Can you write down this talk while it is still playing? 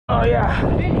Oh yeah.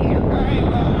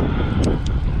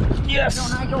 Yes,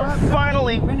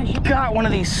 finally got one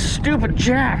of these stupid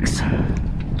jacks.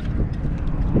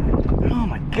 Oh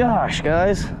my gosh,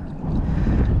 guys.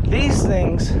 These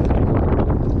things,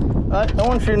 I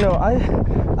want you to know,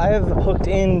 I have hooked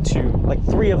into like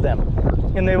 3 of them,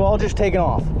 and they've all just taken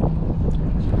off.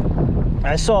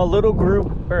 I saw a little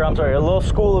group, or I'm sorry, a little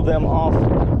school of them off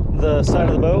the side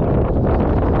of the boat,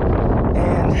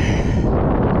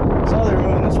 and saw they were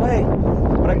moving this way.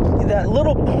 But that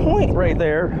little point right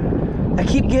there, I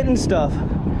keep getting stuff,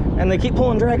 and they keep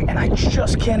pulling drag, and I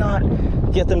just cannot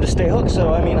get them to stay hooked.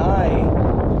 So I mean,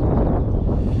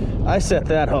 I set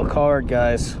that hook hard,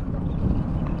 guys.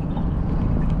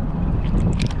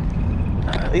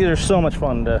 These are so much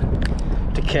fun to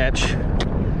catch.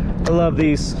 I love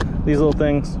these little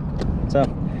things. So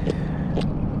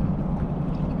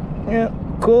yeah,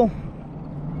 cool.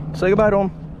 Say goodbye to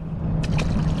them.